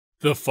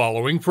The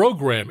following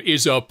program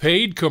is a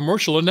paid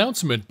commercial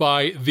announcement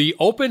by The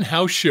Open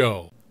House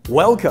Show.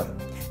 Welcome.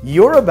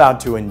 You're about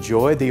to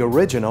enjoy the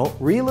original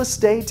real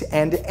estate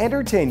and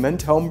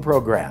entertainment home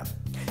program,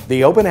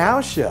 The Open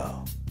House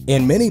Show.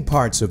 In many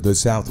parts of the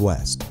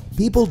Southwest,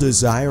 people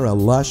desire a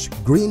lush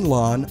green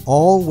lawn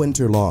all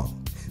winter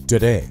long.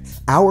 Today,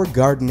 our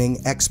gardening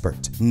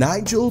expert,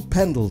 Nigel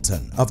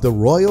Pendleton of the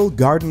Royal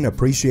Garden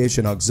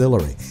Appreciation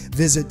Auxiliary,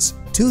 visits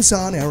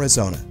Tucson,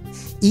 Arizona.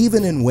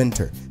 Even in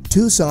winter,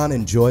 Tucson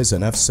enjoys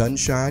enough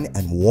sunshine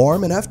and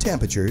warm enough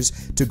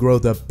temperatures to grow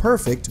the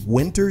perfect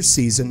winter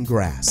season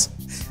grass.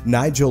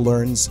 Nigel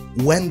learns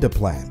when to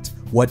plant,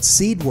 what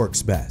seed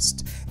works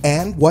best,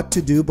 and what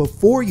to do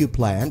before you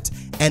plant,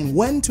 and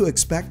when to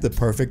expect the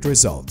perfect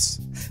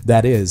results.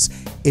 That is,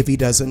 if he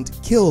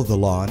doesn't kill the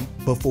lawn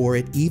before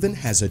it even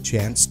has a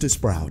chance to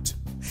sprout.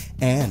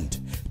 And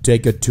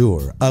take a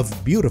tour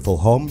of beautiful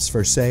homes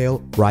for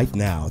sale right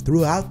now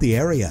throughout the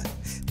area.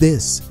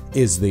 This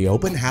is the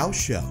Open House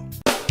Show.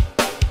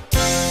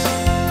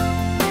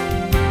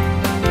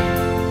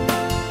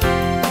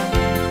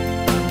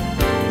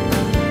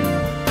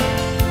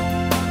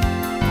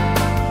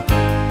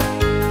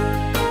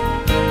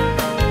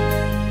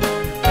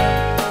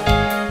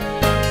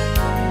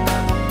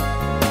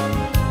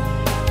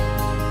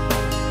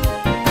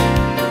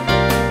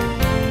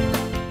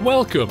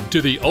 Welcome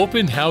to the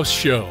Open House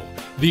Show,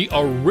 the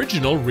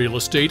original real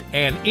estate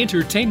and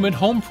entertainment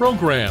home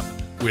program,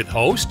 with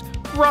host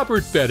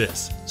Robert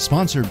Bettis.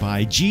 Sponsored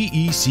by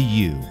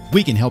GECU.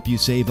 We can help you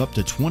save up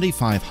to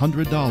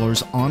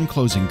 $2,500 on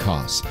closing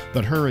costs.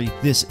 But hurry,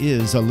 this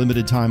is a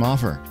limited time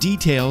offer.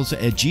 Details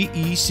at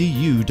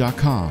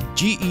GECU.com.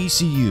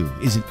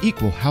 GECU is an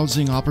equal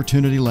housing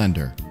opportunity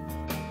lender.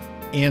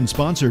 And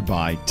sponsored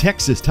by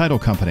Texas Title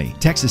Company.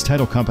 Texas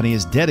Title Company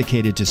is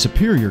dedicated to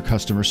superior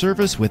customer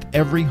service with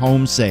every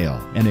home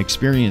sale. An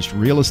experienced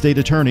real estate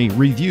attorney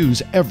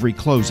reviews every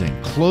closing.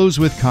 Close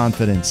with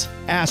confidence.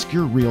 Ask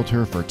your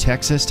realtor for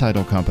Texas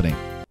Title Company.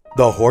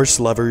 The horse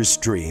lover's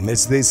dream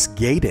is this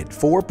gated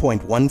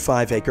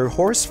 4.15-acre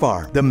horse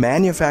farm. The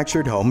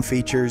manufactured home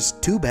features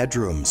 2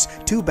 bedrooms,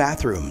 2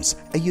 bathrooms,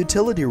 a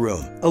utility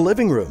room, a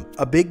living room,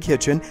 a big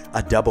kitchen,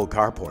 a double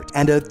carport,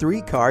 and a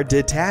 3-car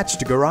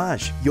detached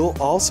garage. You'll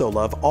also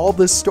love all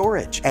the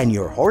storage, and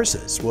your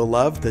horses will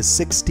love the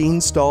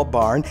 16-stall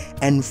barn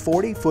and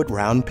 40-foot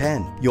round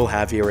pen. You'll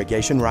have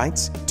irrigation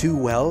rights, 2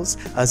 wells,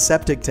 a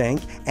septic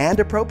tank, and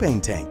a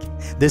propane tank.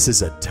 This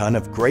is a ton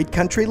of great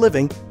country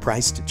living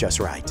priced just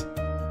right.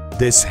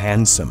 This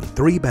handsome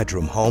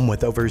 3-bedroom home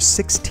with over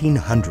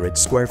 1,600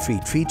 square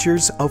feet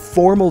features a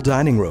formal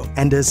dining room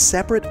and a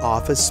separate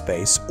office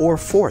space or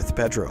 4th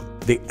bedroom.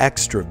 The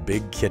extra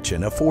big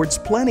kitchen affords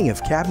plenty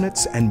of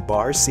cabinets and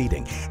bar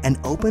seating and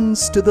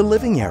opens to the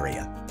living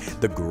area.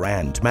 The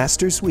grand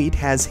master suite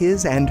has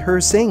his and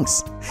her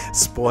sinks.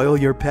 Spoil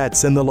your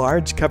pets in the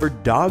large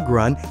covered dog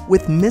run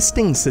with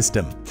misting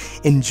system.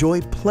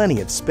 Enjoy plenty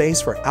of space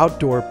for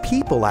outdoor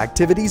people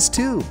activities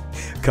too.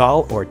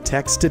 Call or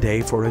text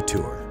today for a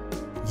tour.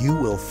 You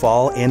will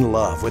fall in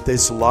love with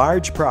this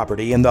large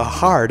property in the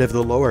heart of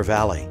the Lower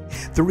Valley.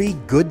 3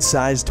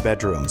 good-sized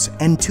bedrooms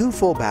and 2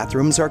 full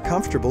bathrooms are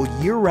comfortable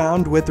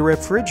year-round with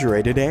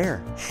refrigerated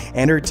air.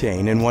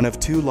 Entertain in one of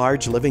 2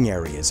 large living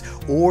areas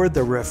or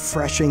the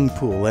refreshing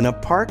pool in a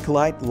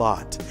park-like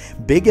lot,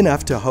 big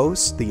enough to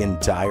host the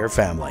entire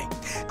family.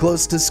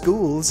 Close to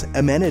schools,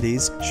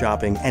 amenities,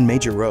 shopping, and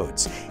major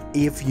roads.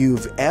 If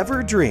you've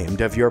ever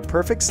dreamed of your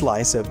perfect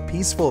slice of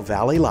peaceful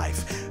valley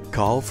life,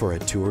 call for a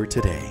tour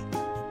today.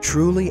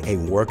 Truly a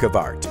work of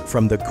art,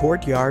 from the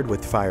courtyard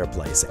with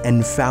fireplace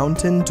and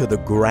fountain to the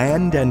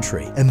grand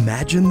entry.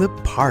 Imagine the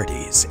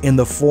parties in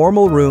the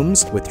formal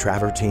rooms with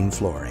travertine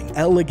flooring,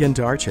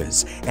 elegant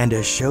arches, and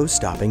a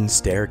show-stopping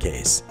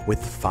staircase.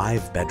 With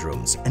 5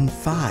 bedrooms and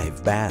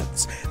 5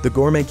 baths, the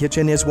gourmet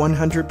kitchen is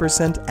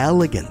 100%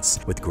 elegance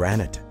with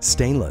granite,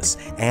 stainless,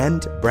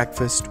 and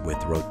breakfast with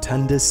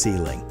rotunda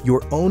ceiling.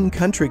 Your own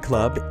country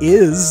club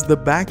is the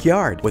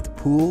backyard with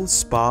pool,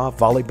 spa,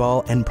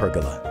 volleyball, and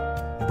pergola.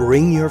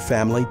 Bring your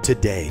family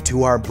today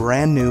to our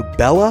brand new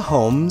Bella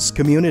Homes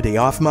community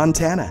off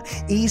Montana,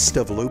 east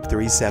of Loop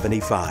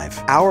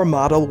 375. Our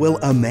model will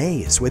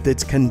amaze with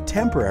its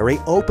contemporary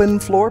open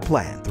floor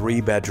plan.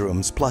 3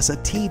 bedrooms plus a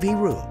TV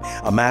room,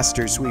 a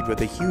master suite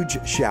with a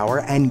huge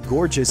shower and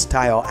gorgeous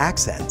tile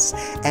accents,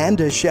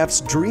 and a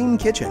chef's dream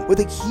kitchen with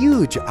a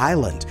huge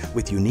island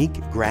with unique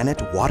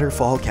granite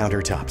waterfall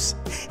countertops.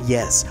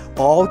 Yes,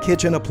 all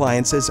kitchen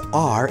appliances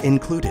are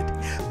included.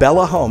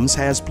 Bella Homes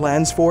has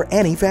plans for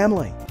any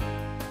family.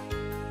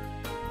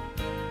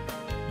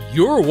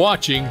 You're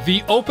watching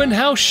the Open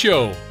House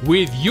Show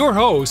with your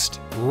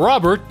host,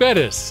 Robert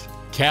Bettis,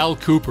 Cal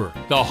Cooper,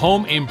 the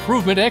home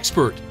improvement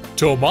expert,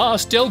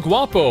 Tomas Del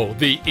Guapo,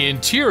 the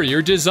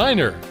interior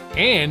designer,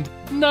 and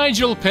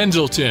Nigel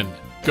Pendleton,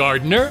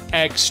 gardener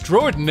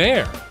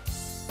extraordinaire.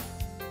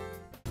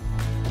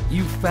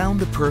 You've found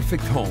the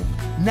perfect home.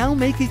 Now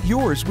make it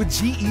yours with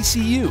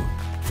GECU.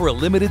 For a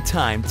limited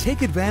time,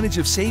 take advantage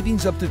of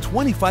savings up to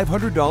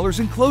 $2,500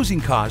 in closing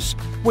costs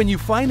when you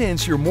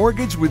finance your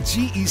mortgage with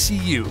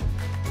GECU.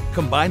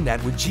 Combine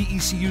that with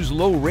GECU's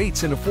low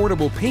rates and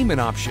affordable payment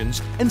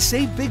options and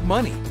save big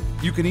money.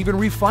 You can even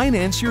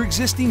refinance your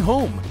existing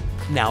home.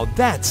 Now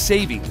that's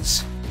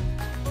savings.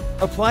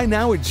 Apply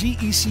now at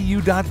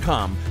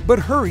gecu.com, but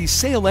hurry,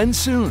 sale ends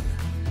soon.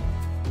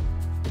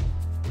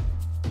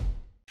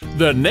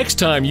 The next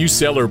time you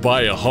sell or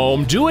buy a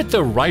home, do it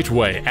the right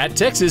way at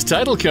Texas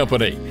Title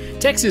Company.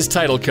 Texas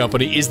Title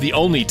Company is the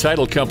only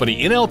title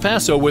company in El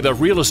Paso with a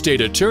real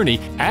estate attorney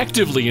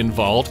actively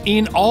involved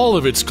in all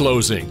of its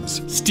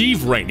closings.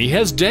 Steve Rainey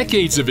has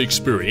decades of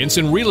experience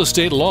in real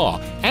estate law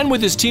and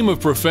with his team of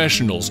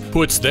professionals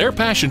puts their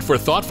passion for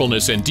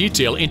thoughtfulness and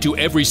detail into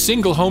every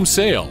single home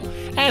sale.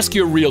 Ask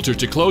your realtor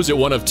to close at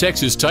one of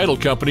Texas Title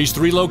Company's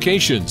 3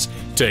 locations.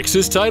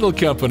 Texas Title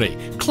Company.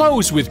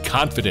 Close with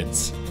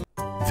confidence.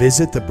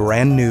 Visit the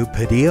brand new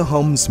Padilla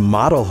Homes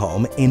model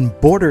home in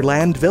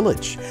Borderland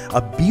Village,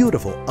 a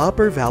beautiful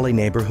Upper Valley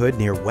neighborhood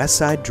near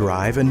Westside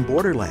Drive and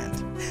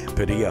Borderland.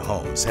 Padilla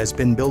Homes has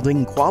been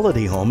building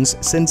quality homes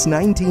since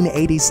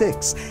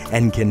 1986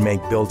 and can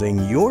make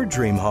building your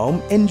dream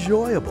home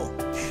enjoyable.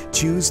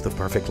 Choose the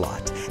perfect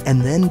lot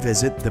and then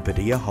visit the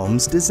Padilla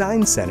Homes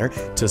Design Center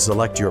to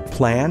select your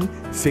plan,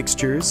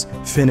 fixtures,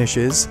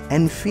 finishes,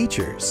 and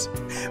features.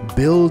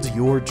 Build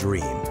your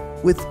dream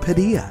with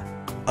Padilla.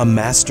 A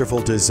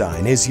masterful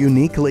design is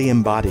uniquely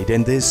embodied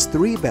in this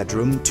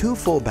 3-bedroom, 2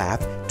 full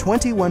bath,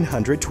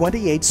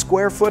 2,128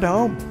 square foot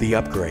home. The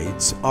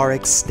upgrades are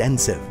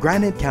extensive: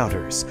 granite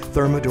counters,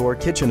 Thermador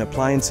kitchen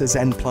appliances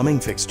and plumbing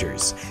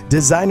fixtures,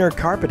 designer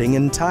carpeting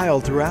and tile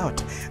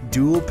throughout,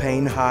 dual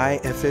pane high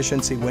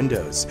efficiency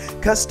windows,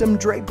 custom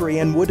drapery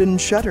and wooden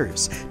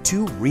shutters,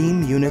 2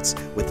 Ream units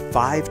with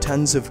 5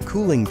 tons of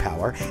cooling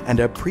power and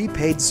a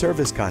prepaid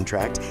service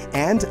contract,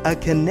 and a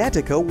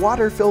Connecticut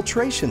water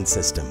filtration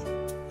system.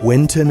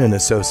 Winton &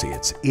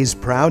 Associates is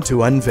proud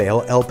to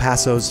unveil El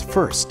Paso's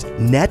first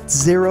net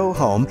zero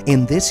home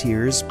in this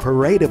year's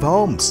Parade of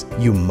Homes.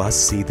 You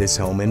must see this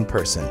home in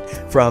person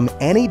from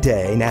any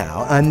day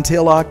now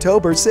until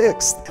October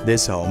 6th.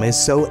 This home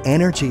is so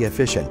energy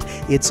efficient,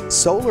 its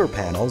solar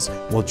panels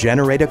will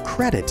generate a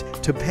credit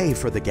to pay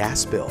for the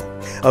gas bill.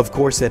 Of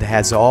course, it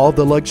has all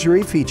the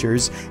luxury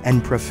features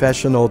and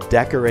professional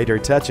decorator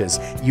touches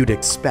you'd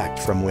expect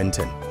from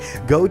Winton.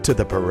 Go to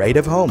the Parade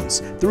of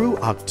Homes through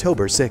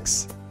October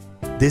 6th.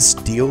 This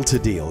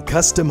deal-to-deal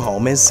custom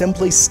home is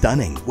simply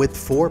stunning with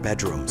 4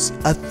 bedrooms,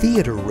 a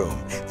theater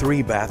room,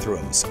 3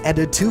 bathrooms, and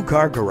a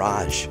 2-car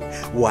garage.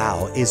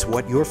 Wow is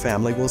what your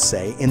family will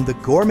say in the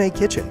gourmet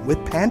kitchen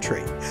with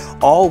pantry.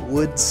 All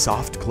wood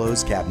soft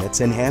close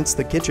cabinets enhance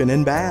the kitchen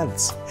and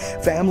baths.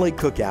 Family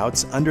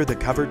cookouts under the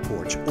covered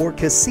porch or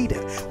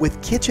casita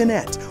with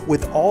kitchenette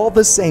with all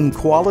the same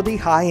quality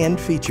high-end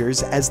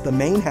features as the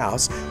main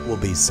house will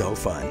be so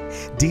fun.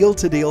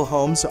 Deal-to-deal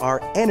homes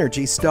are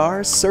Energy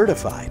Star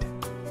certified.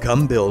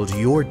 Come build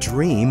your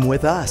dream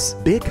with us.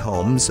 Big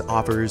Homes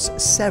offers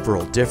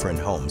several different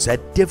homes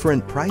at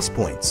different price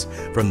points,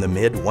 from the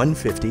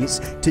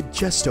mid-150s to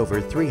just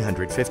over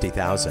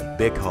 $350,000.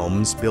 Big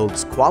Homes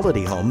builds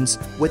quality homes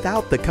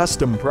without the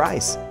custom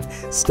price.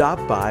 Stop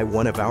by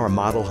one of our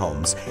model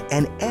homes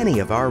and any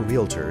of our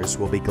realtors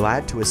will be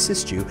glad to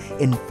assist you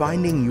in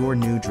finding your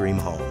new dream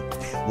home.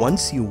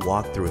 Once you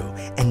walk through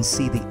and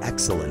see the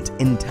excellent,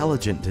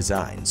 intelligent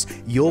designs,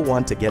 you'll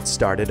want to get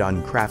started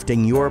on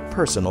crafting your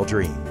personal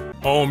dream.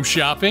 Home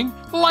shopping?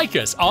 Like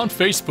us on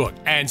Facebook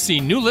and see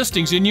new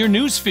listings in your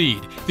news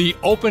feed. The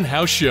Open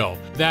House Show.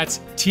 That's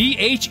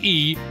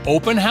THE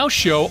Open House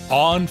Show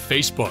on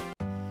Facebook.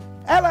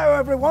 Hello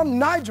everyone,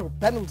 Nigel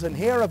Pendleton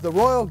here of the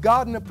Royal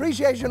Garden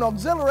Appreciation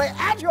Auxiliary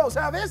at your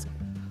service.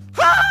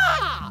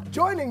 Ha!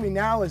 Joining me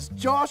now is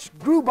Josh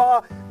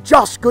Grubar.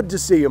 Josh, good to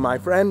see you, my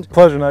friend.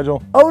 Pleasure,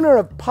 Nigel. Owner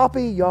of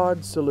Poppy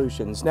Yard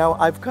Solutions. Now,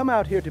 I've come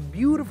out here to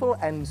beautiful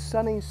and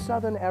sunny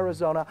southern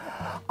Arizona.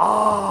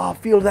 Ah,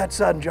 feel that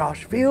sun,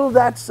 Josh, feel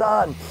that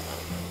sun.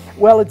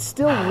 Well, it's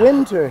still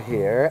winter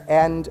here,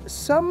 and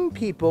some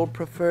people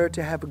prefer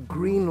to have a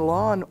green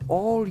lawn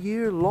all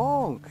year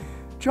long.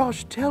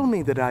 Josh, tell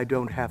me that I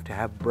don't have to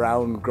have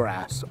brown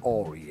grass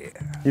all year.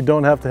 You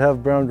don't have to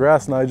have brown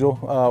grass,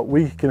 Nigel.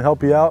 We can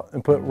help you out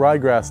and put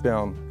ryegrass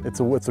down. It's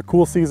a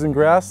cool season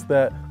grass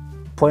that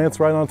plants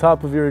right on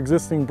top of your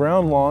existing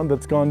brown lawn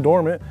that's gone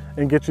dormant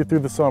and gets you through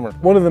the summer.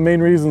 One of the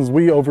main reasons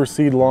we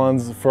overseed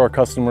lawns for our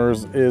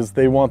customers is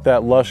they want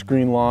that lush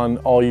green lawn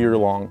all year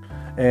long.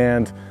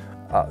 And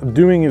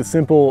doing a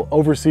simple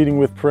overseeding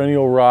with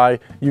perennial rye,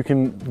 you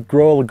can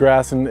grow the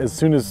grass in as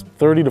soon as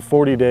 30 to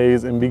 40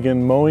 days and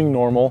begin mowing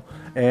normal,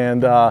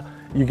 and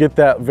you get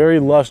that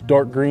very lush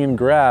dark green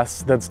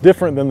grass that's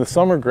different than the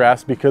summer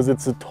grass because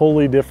it's a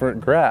totally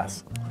different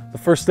grass. The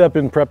first step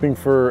in prepping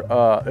for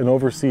an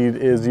overseed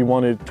is you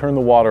want to turn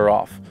the water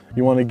off.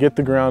 You want to get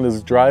the ground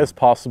as dry as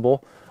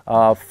possible.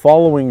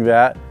 Following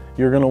that,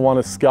 you're going to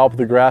want to scalp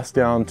the grass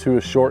down to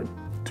a short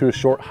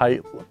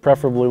height,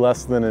 preferably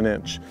less than an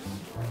inch.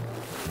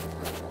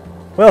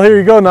 Well, here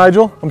you go,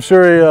 Nigel. I'm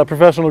sure a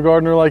professional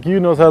gardener like you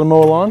knows how to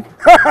mow a lawn.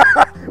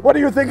 What do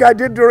you think I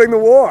did during the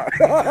war?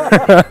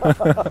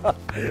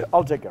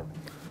 I'll take care of it.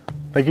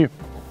 Thank you.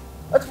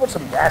 Let's put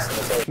some gas in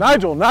this.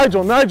 Nigel,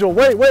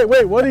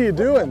 wait, what are you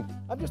doing?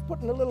 I'm just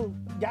putting a little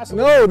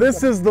gasoline. No,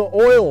 this is the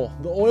oil.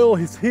 The oil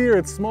is here,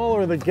 it's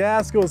smaller, the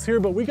gas goes here,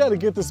 but we got to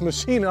get this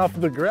machine off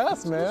the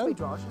grass, man. Excuse me,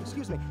 Josh,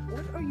 excuse me.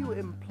 What are you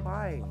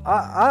implying?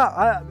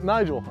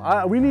 Nigel,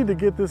 we need to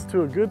get this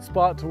to a good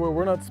spot to where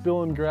we're not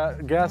spilling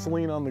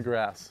gasoline on the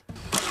grass.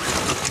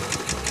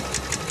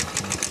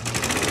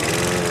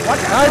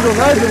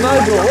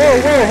 Nigel,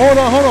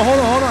 whoa,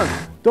 hold on.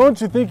 Don't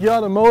you think you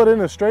ought to mow it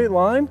in a straight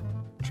line?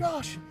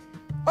 Josh,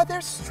 are there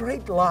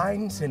straight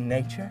lines in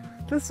nature?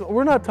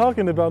 We're not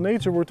talking about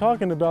nature, we're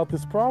talking about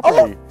this property.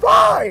 Oh,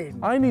 fine!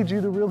 I need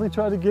you to really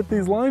try to get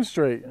these lines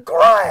straight.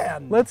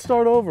 Grand! Let's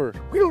start over.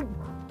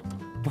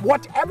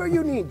 Whatever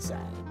you need,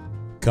 Sam.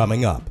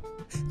 Coming up,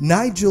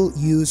 Nigel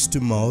used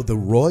to mow the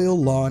royal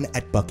lawn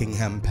at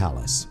Buckingham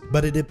Palace,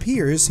 but it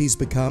appears he's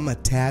become a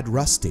tad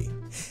rusty.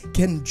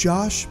 Can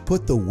Josh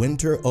put the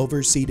winter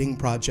overseeding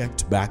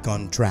project back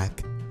on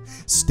track?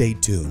 Stay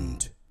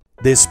tuned.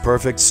 This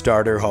perfect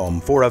starter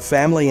home for a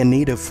family in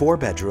need of 4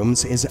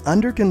 bedrooms is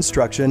under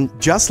construction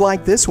just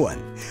like this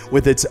one.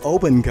 With its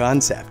open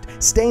concept,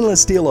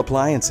 stainless steel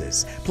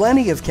appliances,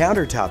 plenty of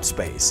countertop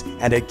space,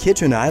 and a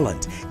kitchen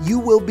island, you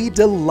will be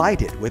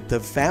delighted with the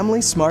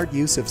family smart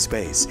use of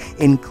space,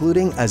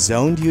 including a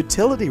zoned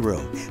utility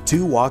room,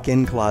 2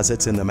 walk-in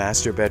closets in the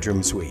master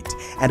bedroom suite,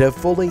 and a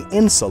fully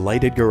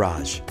insulated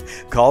garage.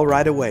 Call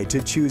right away to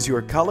choose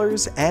your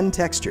colors and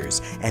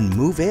textures and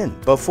move in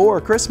before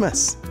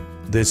Christmas.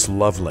 This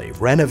lovely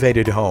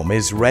renovated home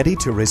is ready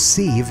to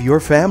receive your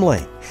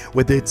family.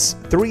 With its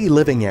 3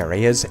 living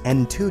areas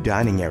and 2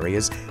 dining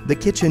areas, the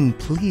kitchen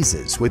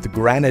pleases with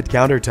granite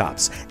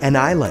countertops, an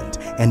island,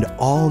 and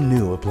all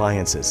new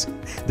appliances.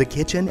 The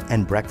kitchen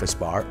and breakfast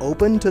bar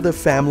open to the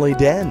family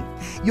den.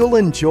 You'll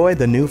enjoy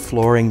the new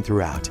flooring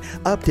throughout,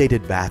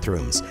 updated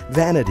bathrooms,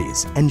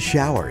 vanities, and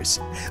showers.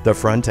 The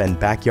front and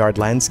backyard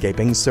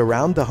landscaping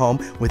surround the home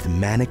with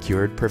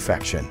manicured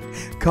perfection.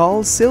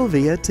 Call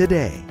Sylvia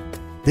today.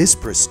 This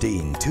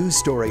pristine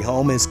 2-story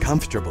home is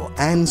comfortable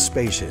and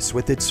spacious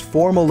with its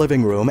formal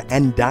living room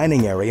and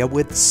dining area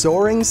with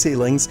soaring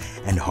ceilings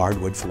and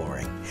hardwood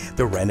flooring.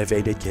 The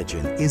renovated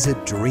kitchen is a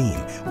dream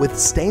with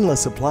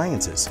stainless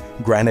appliances,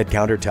 granite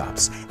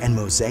countertops, and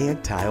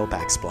mosaic tile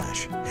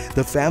backsplash.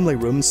 The family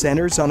room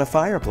centers on a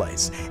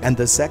fireplace, and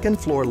the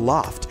second-floor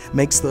loft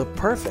makes the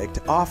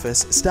perfect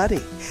office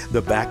study.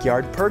 The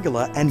backyard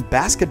pergola and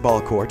basketball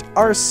court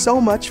are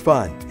so much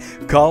fun.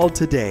 Call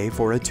today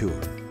for a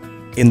tour.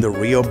 In the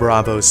Rio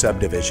Bravo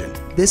subdivision,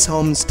 this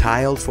home's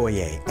tiled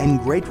foyer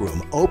and great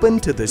room open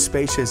to the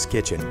spacious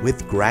kitchen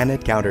with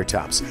granite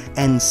countertops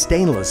and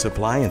stainless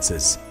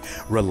appliances.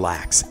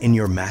 Relax in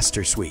your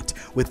master suite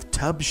with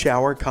tub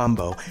shower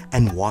combo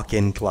and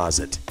walk-in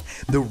closet.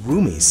 The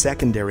roomy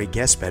secondary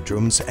guest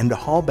bedrooms and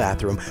hall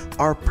bathroom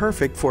are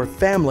perfect for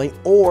family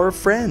or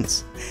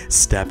friends.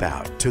 Step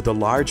out to the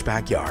large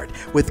backyard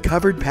with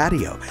covered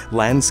patio,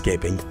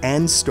 landscaping,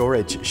 and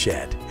storage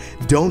shed.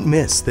 Don't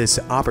miss this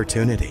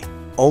opportunity.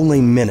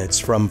 Only minutes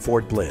from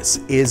Fort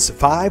Bliss is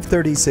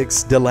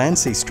 536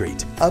 Delancey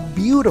Street, a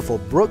beautiful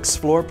Brooks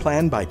floor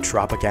plan by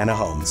Tropicana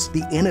Homes.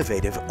 The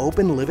innovative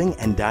open living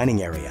and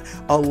dining area,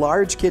 a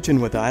large kitchen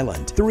with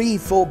island, 3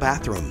 full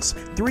bathrooms,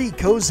 3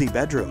 cozy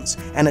bedrooms,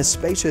 and a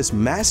spacious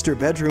master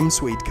bedroom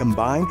suite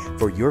combine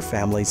for your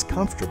family's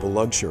comfortable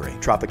luxury.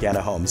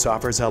 Tropicana Homes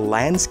offers a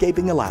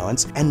landscaping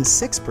allowance and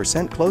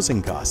 6%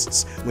 closing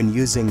costs when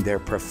using their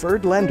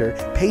preferred lender,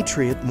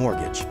 Patriot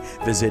Mortgage.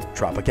 Visit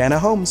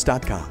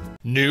tropicanahomes.com.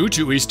 New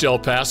to East El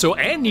Paso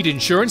and need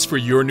insurance for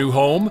your new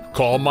home?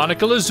 Call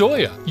Monica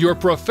Lazoya, your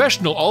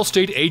professional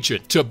Allstate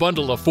agent, to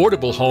bundle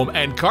affordable home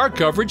and car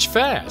coverage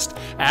fast.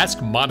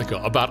 Ask Monica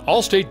about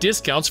Allstate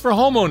discounts for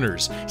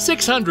homeowners.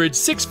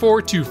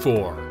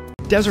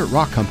 600-6424. Desert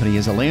Rock Company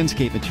is a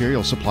landscape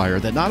material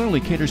supplier that not only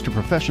caters to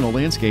professional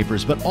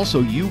landscapers, but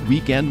also you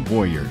weekend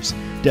warriors.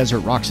 Desert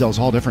Rock sells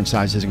all different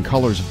sizes and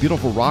colors of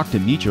beautiful rock to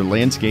meet your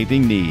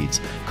landscaping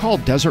needs. Call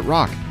Desert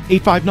Rock,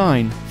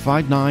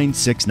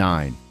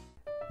 859-5969.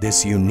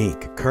 This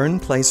unique Kern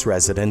Place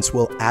residence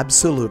will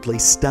absolutely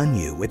stun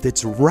you with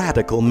its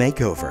radical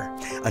makeover.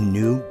 A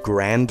new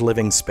grand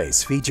living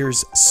space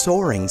features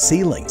soaring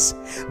ceilings.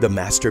 The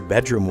master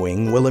bedroom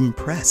wing will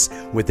impress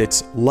with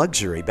its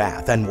luxury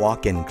bath and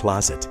walk-in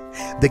closet.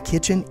 The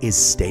kitchen is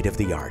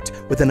state-of-the-art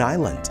with an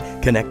island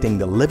connecting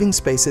the living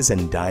spaces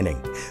and dining.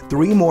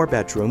 3 more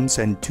bedrooms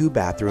and 2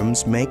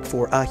 bathrooms make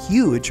for a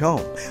huge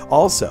home.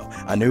 Also,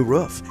 a new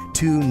roof,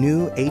 2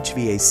 new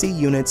HVAC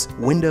units,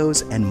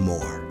 windows, and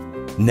more.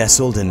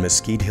 Nestled in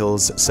Mesquite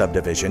Hills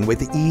subdivision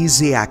with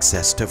easy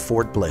access to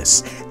Fort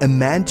Bliss,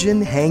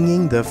 imagine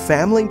hanging the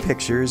family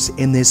pictures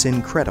in this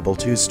incredible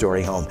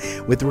two-story home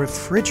with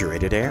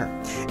refrigerated air.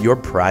 Your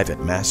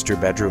private master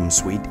bedroom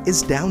suite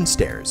is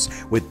downstairs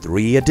with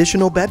 3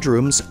 additional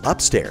bedrooms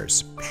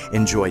upstairs.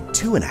 Enjoy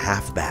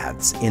 2.5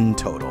 baths in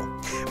total.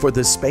 For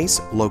the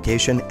space,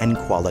 location, and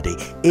quality,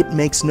 it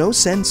makes no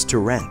sense to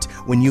rent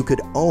when you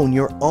could own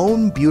your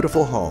own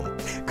beautiful home.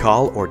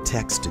 Call or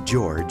text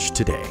George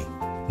today.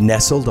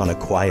 Nestled on a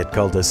quiet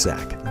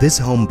cul-de-sac, this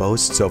home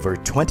boasts over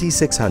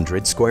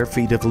 2,600 square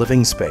feet of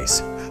living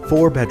space,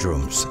 4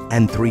 bedrooms,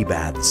 and 3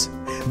 baths.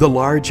 The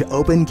large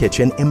open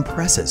kitchen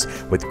impresses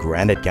with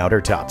granite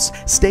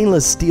countertops,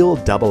 stainless steel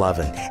double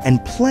oven,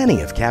 and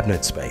plenty of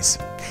cabinet space.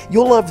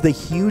 You'll love the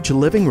huge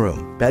living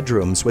room,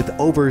 bedrooms with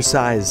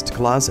oversized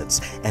closets,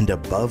 and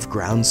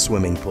above-ground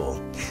swimming pool,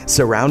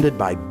 surrounded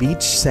by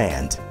beach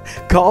sand.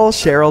 Call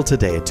Cheryl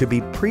today to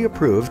be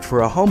pre-approved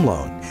for a home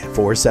loan,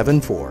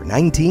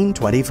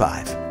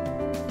 474-1925.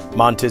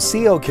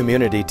 Montecillo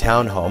Community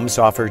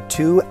Townhomes offer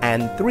 2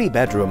 and 3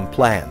 bedroom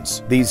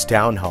plans. These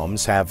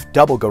townhomes have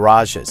double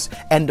garages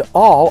and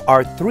all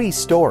are 3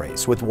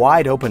 stories with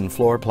wide open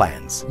floor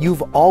plans.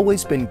 You've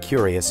always been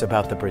curious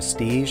about the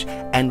prestige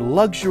and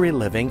luxury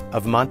living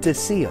of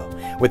Montecillo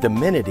with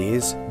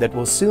amenities that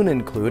will soon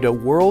include a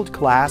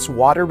world-class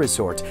water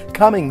resort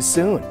coming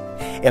soon.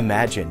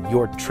 Imagine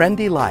your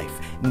trendy life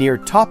near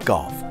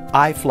Topgolf,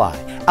 iFly,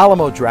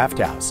 Alamo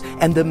Drafthouse,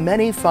 and the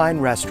many fine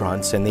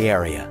restaurants in the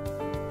area.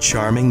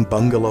 Charming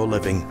bungalow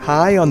living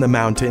high on the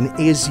mountain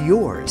is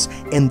yours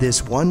in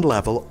this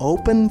one-level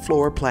open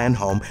floor plan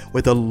home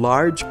with a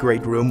large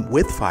great room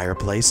with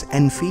fireplace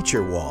and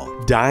feature wall.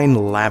 Dine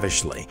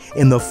lavishly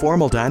in the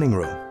formal dining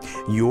room.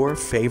 Your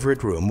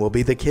favorite room will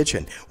be the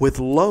kitchen with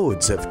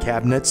loads of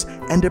cabinets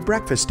and a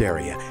breakfast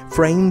area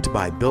framed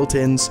by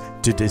built-ins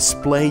to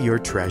display your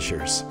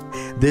treasures.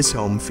 This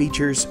home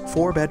features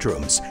 4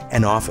 bedrooms,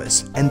 an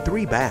office, and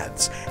 3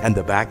 baths, and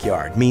the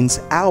backyard means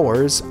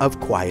hours of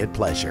quiet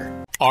pleasure.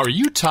 Are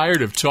you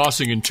tired of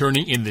tossing and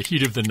turning in the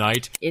heat of the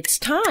night? It's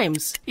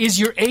Times.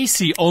 Is your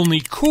AC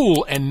only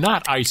cool and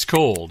not ice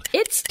cold?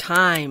 It's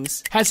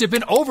Times. Has it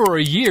been over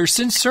a year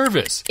since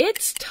service?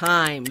 It's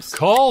Times.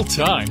 Call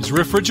Times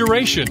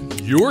Refrigeration,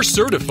 your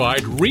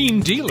certified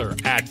Rheem dealer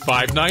at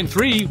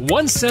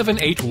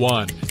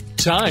 593-1781.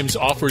 Times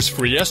offers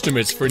free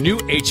estimates for new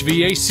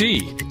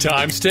HVAC.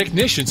 Times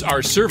technicians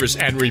are service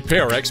and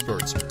repair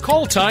experts.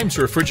 Call Times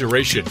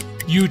Refrigeration.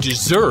 You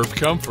deserve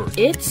comfort.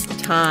 It's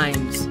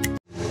Times.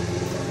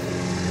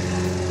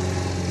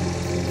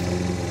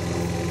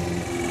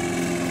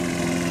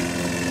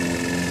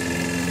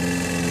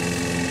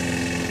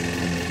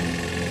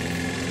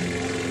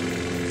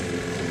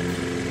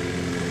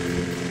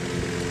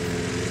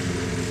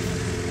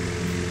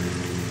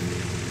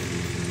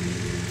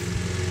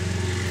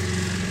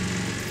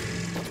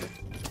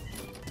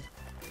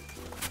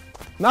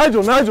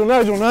 Nigel, no.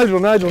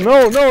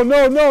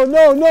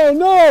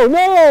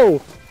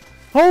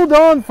 Hold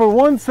on for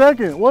 1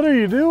 second. What are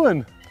you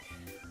doing?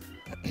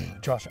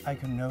 Josh, I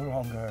can no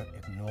longer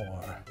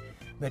ignore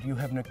that you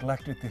have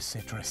neglected this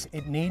citrus.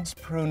 It needs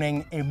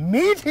pruning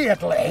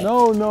immediately.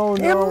 No.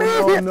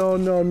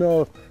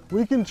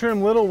 We can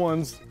trim little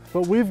ones,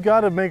 but we've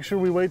got to make sure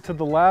we wait till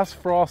the last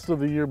frost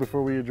of the year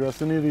before we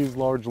address any of these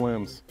large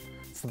limbs.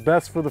 It's the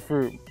best for the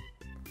fruit.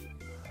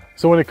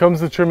 So when it comes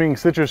to trimming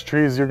citrus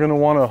trees, you're going to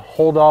want to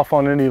hold off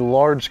on any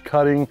large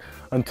cutting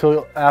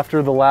until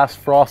after the last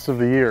frost of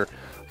the year.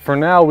 For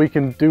now, we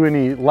can do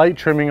any light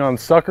trimming on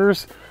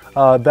suckers.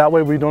 That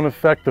way we don't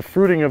affect the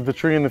fruiting of the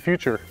tree in the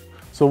future.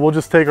 So we'll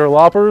just take our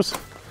loppers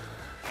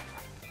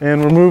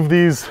and remove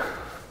these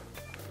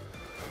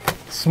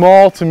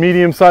small to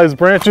medium-sized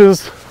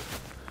branches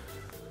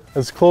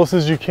as close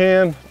as you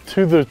can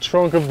to the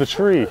trunk of the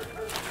tree.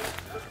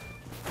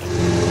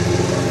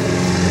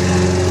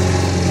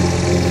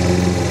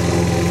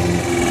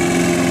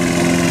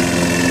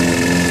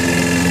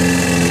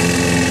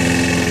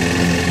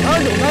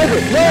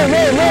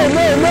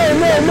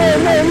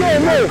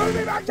 No.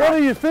 What are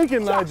you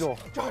thinking, Nigel?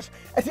 Josh,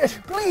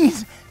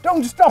 please,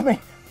 don't stop me.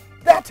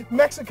 That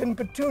Mexican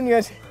petunia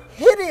is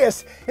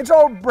hideous. It's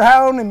all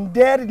brown and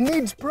dead. It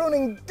needs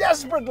pruning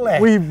desperately.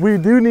 We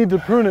do need to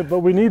prune it, but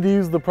we need to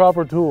use the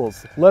proper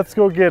tools. Let's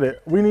go get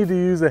it. We need to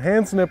use a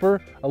hand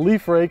snipper, a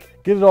leaf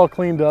rake, get it all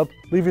cleaned up,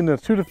 leaving a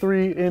 2 to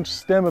 3 inch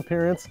stem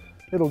appearance.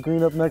 It'll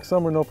green up next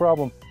summer, no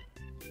problem.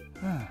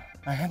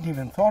 I hadn't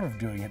even thought of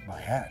doing it by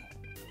hand.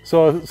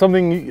 So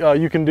something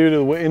you can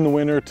do in the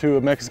winter to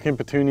a Mexican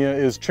petunia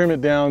is trim it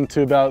down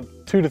to about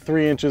 2 to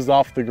 3 inches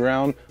off the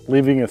ground,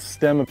 leaving a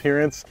stem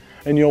appearance.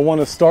 And you'll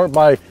want to start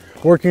by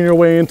working your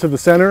way into the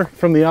center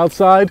from the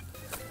outside.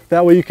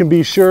 That way you can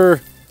be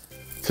sure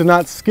to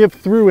not skip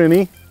through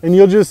any. And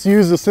you'll just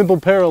use a simple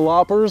pair of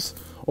loppers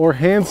or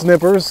hand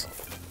snippers.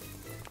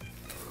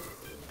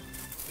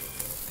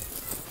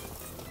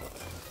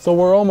 So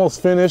we're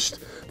almost finished.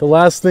 The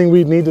last thing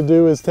we'd need to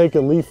do is take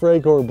a leaf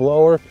rake or a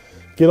blower,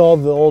 get all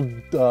the old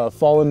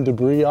fallen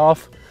debris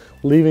off,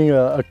 leaving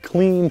a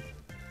clean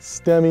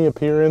stemmy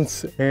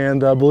appearance, and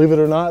believe it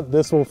or not,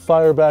 this will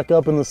fire back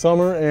up in the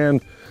summer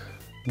and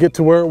get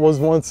to where it was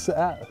once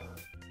at.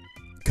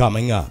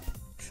 Coming up,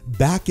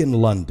 back in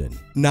London,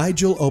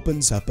 Nigel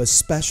opens up a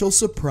special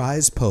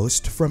surprise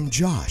post from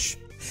Josh.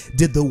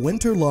 Did the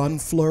winter lawn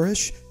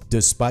flourish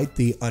despite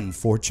the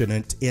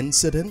unfortunate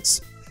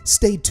incidents?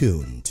 Stay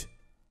tuned.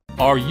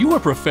 Are you a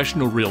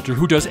professional realtor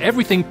who does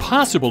everything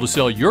possible to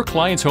sell your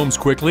clients' homes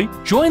quickly?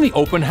 Join the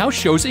Open House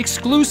Show's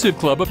exclusive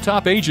club of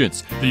top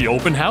agents. The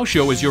Open House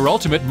Show is your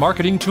ultimate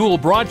marketing tool,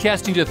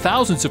 broadcasting to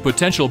thousands of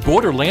potential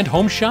borderland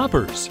home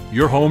shoppers.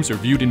 Your homes are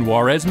viewed in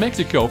Juarez,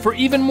 Mexico for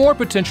even more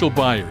potential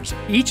buyers.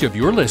 Each of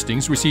your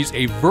listings receives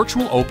a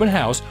virtual open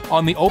house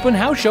on the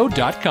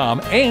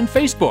openhouseshow.com and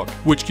Facebook,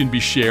 which can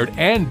be shared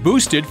and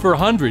boosted for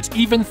hundreds,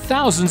 even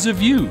thousands of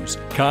views.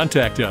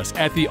 Contact us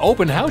at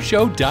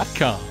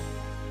theopenhouseshow.com.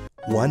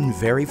 One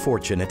very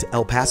fortunate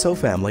El Paso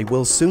family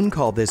will soon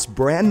call this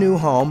brand new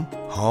home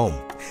home.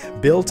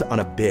 Built on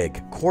a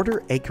big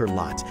quarter-acre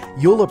lot,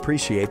 you'll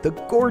appreciate the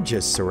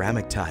gorgeous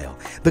ceramic tile,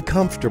 the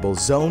comfortable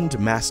zoned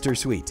master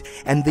suite,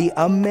 and the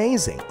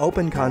amazing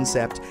open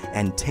concept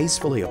and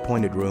tastefully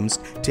appointed rooms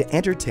to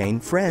entertain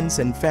friends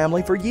and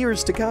family for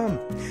years to come.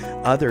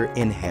 Other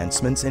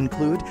enhancements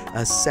include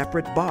a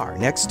separate bar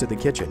next to the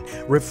kitchen,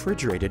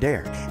 refrigerated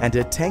air, and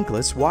a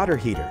tankless water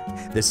heater.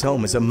 This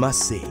home is a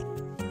must-see.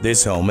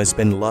 This home has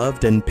been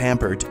loved and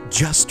pampered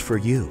just for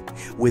you.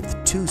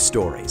 With 2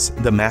 stories,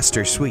 the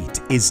master suite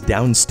is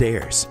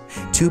downstairs.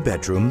 2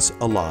 bedrooms,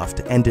 a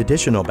loft, and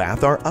additional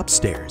bath are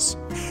upstairs.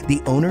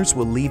 The owners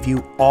will leave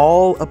you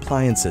all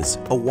appliances,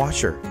 a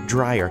washer,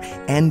 dryer,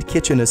 and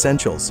kitchen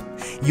essentials.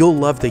 You'll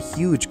love the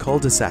huge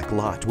cul-de-sac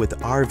lot with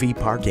RV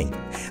parking.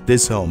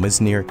 This home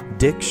is near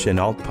Dick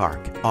Chenault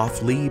Park,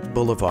 off Lee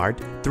Boulevard,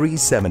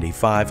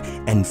 375,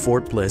 and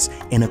Fort Bliss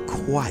in a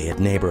quiet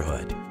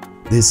neighborhood.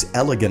 This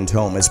elegant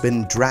home has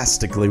been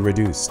drastically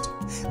reduced.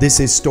 This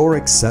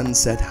historic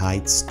Sunset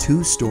Heights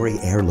 2-story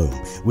heirloom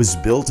was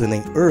built in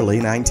the early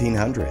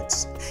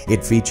 1900s.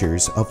 It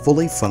features a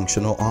fully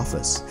functional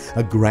office,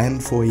 a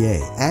grand foyer,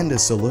 and a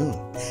saloon.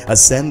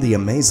 Ascend the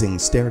amazing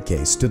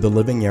staircase to the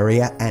living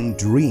area and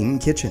dream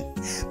kitchen.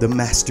 The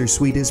master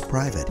suite is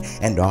private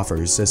and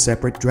offers a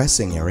separate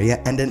dressing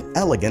area and an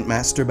elegant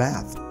master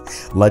bath.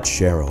 Let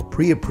Cheryl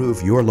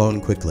pre-approve your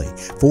loan quickly.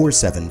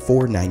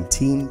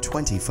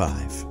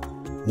 474-1925.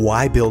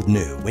 Why build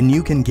new when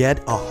you can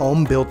get a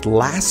home built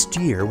last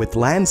year with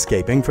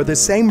landscaping for the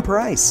same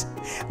price?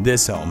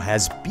 This home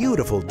has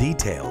beautiful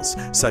details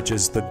such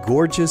as the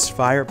gorgeous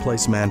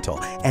fireplace mantel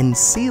and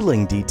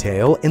ceiling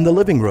detail in the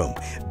living room,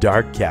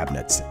 dark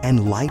cabinets,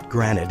 and light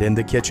granite in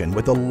the kitchen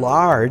with a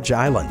large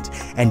island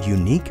and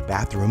unique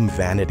bathroom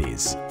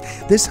vanities.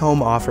 This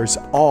home offers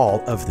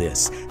all of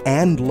this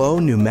and low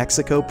New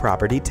Mexico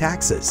property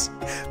taxes.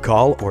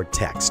 Call or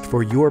text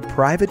for your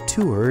private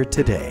tour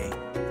today.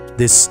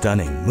 This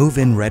stunning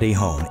move-in ready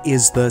home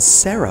is the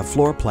Sarah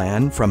floor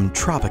plan from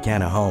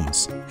Tropicana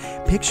Homes.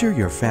 Picture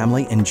your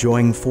family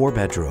enjoying 4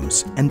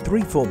 bedrooms and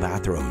 3 full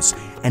bathrooms,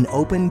 an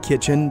open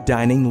kitchen,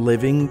 dining,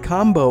 living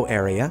combo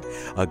area,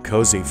 a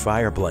cozy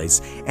fireplace,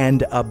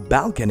 and a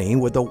balcony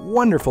with a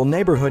wonderful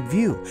neighborhood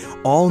view,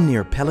 all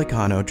near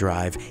Pelicano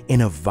Drive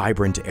in a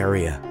vibrant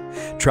area.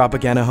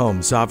 Tropicana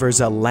Homes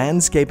offers a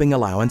landscaping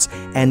allowance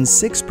and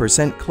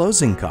 6%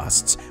 closing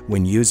costs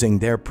when using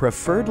their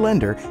preferred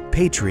lender,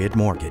 Patriot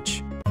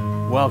Mortgage.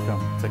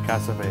 Welcome to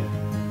Casa Veda.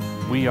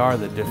 We are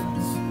the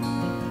difference.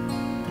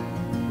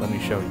 Let me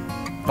show you.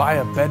 Buy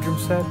a bedroom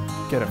set,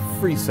 get a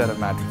free set of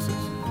mattresses.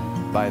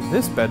 Buy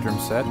this bedroom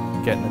set,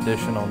 get an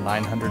additional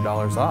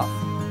 $900 off.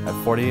 At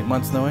 48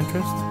 months no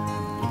interest,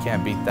 you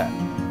can't beat that.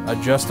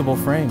 Adjustable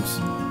frames,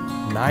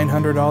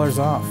 $900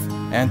 off.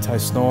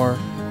 Anti-snore,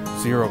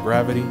 zero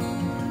gravity.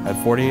 At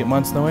 48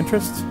 months no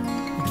interest,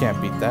 you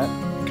can't beat that.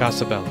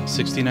 Casabella,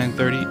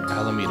 6930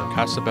 Alameda,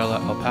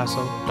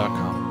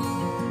 CasabellaElPaso.com.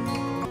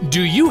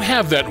 Do you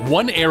have that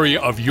one area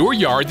of your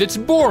yard that's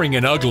boring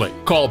and ugly?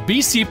 Call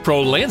BC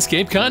Pro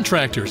Landscape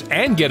Contractors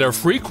and get a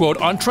free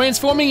quote on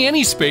transforming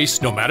any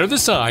space, no matter the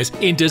size,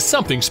 into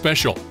something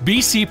special.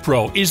 BC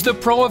Pro is the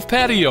pro of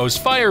patios,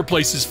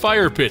 fireplaces,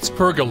 fire pits,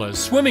 pergolas,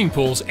 swimming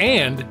pools,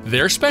 and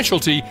their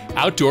specialty,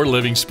 outdoor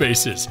living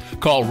spaces.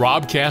 Call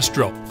Rob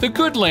Castro, the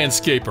good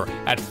landscaper,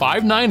 at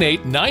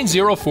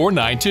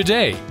 598-9049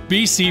 today.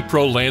 BC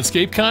Pro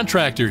Landscape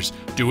Contractors.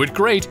 Do it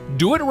great,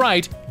 do it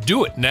right,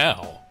 do it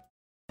now.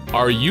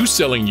 Are you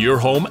selling your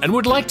home and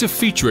would like to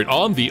feature it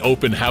on the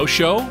Open House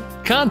Show?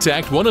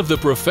 Contact one of the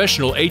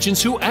professional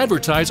agents who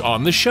advertise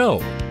on the show.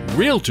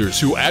 Realtors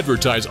who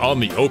advertise on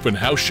the Open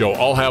House Show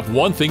all have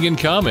one thing in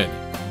common.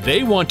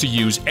 They want to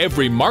use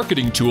every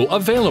marketing tool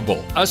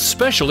available,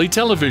 especially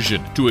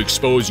television, to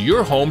expose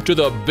your home to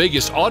the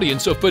biggest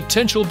audience of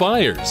potential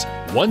buyers.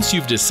 Once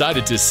you've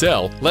decided to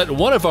sell, let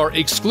one of our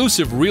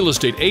exclusive real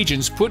estate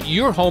agents put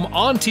your home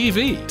on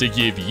TV to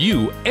give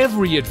you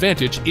every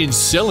advantage in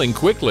selling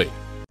quickly.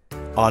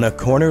 On a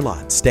corner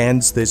lot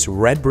stands this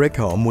red brick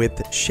home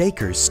with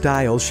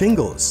Shaker-style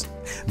shingles.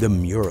 The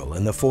mural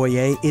in the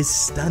foyer is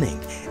stunning,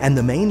 and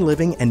the main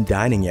living and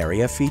dining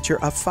area feature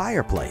a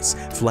fireplace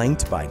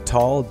flanked by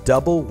tall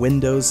double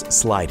windows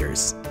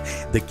sliders.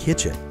 The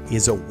kitchen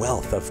is a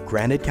wealth of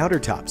granite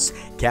countertops,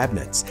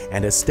 cabinets,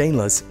 and a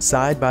stainless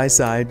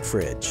side-by-side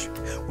fridge.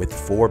 With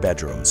 4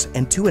 bedrooms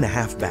and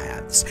 2.5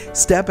 baths,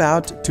 step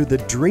out to the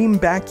dream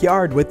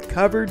backyard with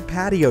covered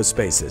patio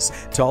spaces,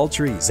 tall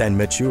trees, and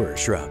mature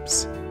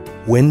shrubs.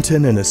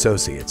 Winton &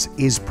 Associates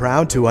is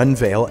proud to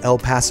unveil El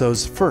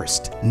Paso's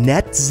first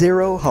net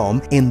zero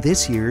home in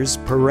this year's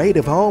Parade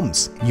of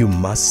Homes. You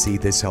must see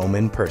this home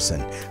in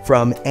person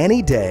from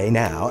any day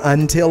now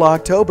until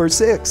October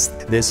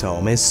 6th. This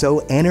home is so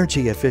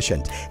energy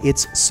efficient,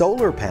 its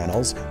solar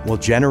panels will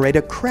generate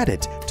a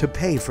credit to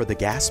pay for the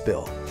gas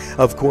bill.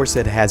 Of course,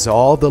 it has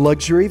all the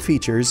luxury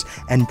features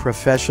and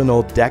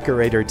professional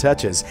decorator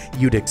touches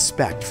you'd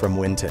expect from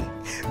Winton.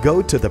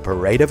 Go to the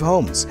Parade of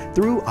Homes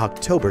through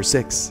October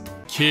 6th.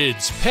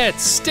 Kids,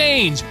 pets,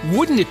 stains.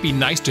 Wouldn't it be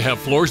nice to have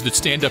floors that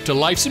stand up to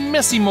life's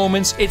messy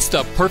moments? It's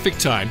the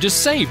perfect time to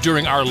save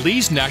during our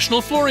Lee's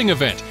National Flooring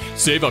event.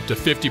 Save up to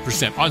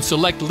 50% on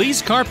select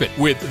Lee's carpet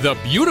with the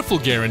beautiful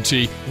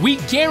guarantee. We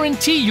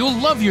guarantee you'll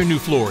love your new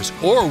floors,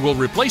 or we'll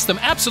replace them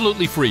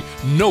absolutely free,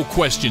 no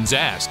questions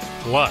asked.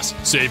 Plus,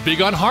 save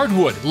big on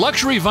hardwood,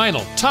 luxury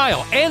vinyl,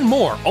 tile, and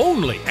more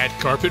only at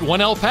Carpet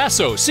One El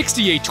Paso,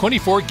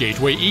 6824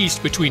 Gateway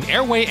East between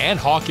Airway and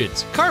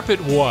Hawkins. Carpet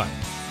One.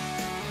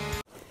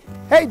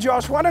 Hey,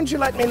 Josh, why don't you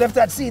let me lift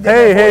that seat?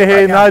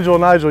 Hey,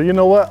 Nigel, you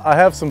know what? I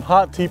have some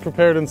hot tea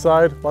prepared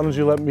inside. Why don't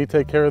you let me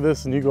take care of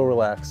this and you go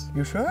relax?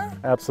 You sure?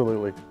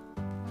 Absolutely.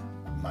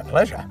 My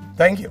pleasure.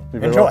 Thank you.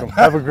 You're very welcome.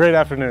 Have a great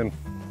afternoon.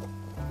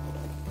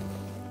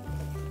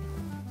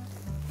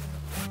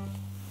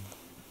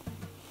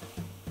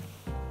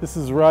 This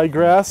is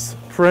ryegrass,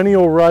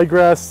 perennial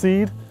ryegrass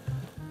seed.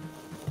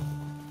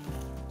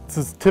 This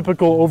is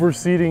typical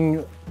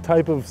overseeding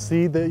type of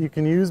seed that you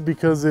can use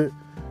because it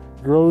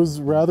grows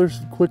rather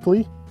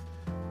quickly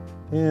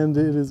and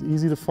it is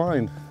easy to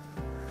find.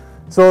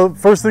 So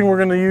first thing we're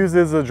going to use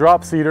is a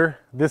drop seeder.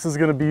 This is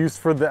going to be used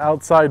for the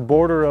outside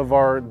border of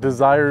our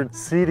desired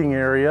seeding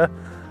area.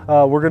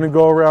 We're going to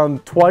go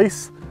around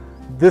twice.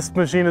 This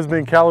machine has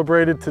been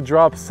calibrated to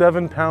drop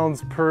 7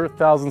 pounds per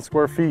 1,000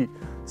 square feet.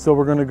 So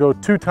we're going to go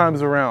 2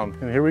 times around,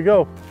 and here we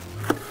go.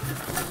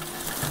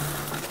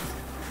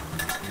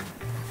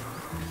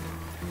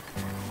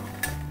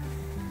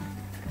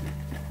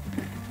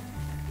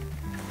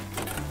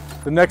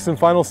 The next and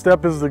final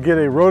step is to get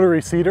a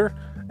rotary seeder.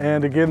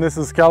 And again, this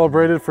is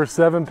calibrated for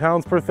 7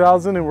 pounds per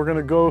 1,000, and we're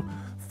gonna go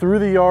through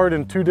the yard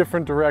in 2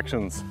 different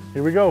directions.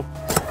 Here we go.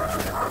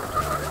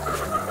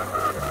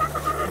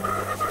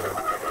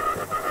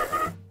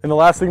 And the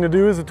last thing to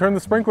do is to turn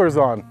the sprinklers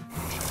on.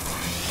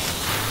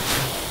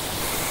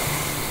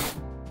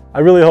 I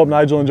really hope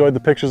Nigel enjoyed the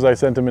pictures I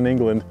sent him in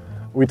England.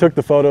 We took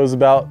the photos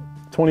about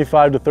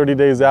 25 to 30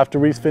 days after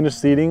we finished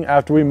seeding,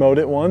 after we mowed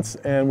it once,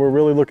 and we're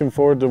really looking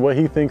forward to what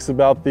he thinks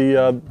about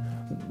the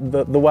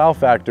wow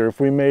factor if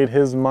we made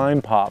his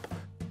mind pop.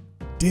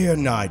 Dear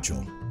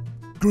Nigel,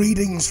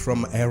 greetings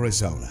from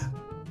Arizona.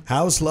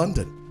 How's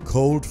London?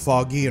 Cold,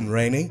 foggy, and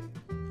rainy?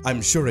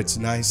 I'm sure it's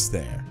nice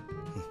there.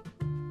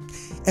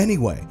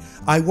 Anyway,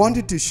 I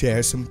wanted to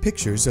share some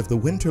pictures of the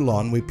winter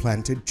lawn we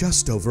planted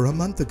just over a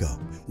month ago.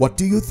 What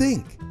do you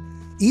think?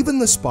 Even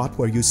the spot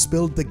where you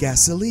spilled the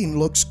gasoline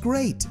looks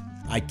great.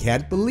 I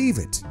can't believe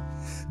it.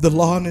 The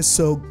lawn is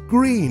so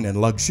green and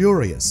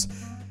luxurious.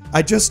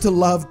 I just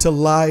love to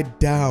lie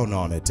down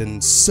on it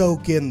and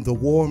soak in the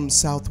warm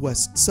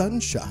southwest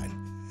sunshine.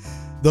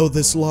 Though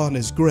this lawn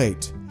is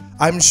great,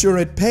 I'm sure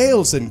it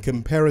pales in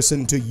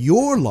comparison to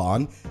your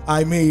lawn.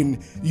 I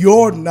mean,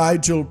 your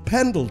Nigel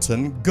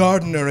Pendleton,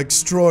 gardener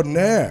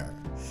extraordinaire.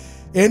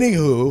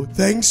 Anywho,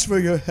 thanks for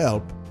your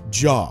help,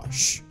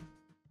 Josh.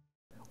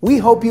 We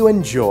hope you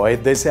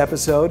enjoyed this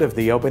episode of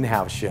the Open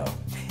House Show,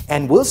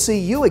 and we'll see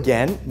you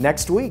again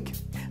next week.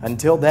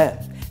 Until then,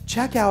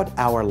 check out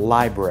our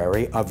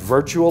library of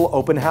virtual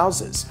open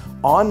houses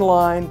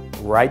online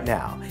right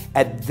now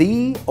at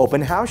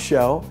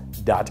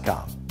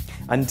theopenhouseshow.com.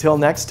 Until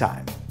next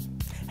time,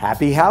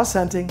 happy house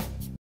hunting.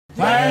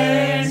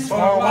 Thanks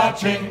for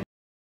watching.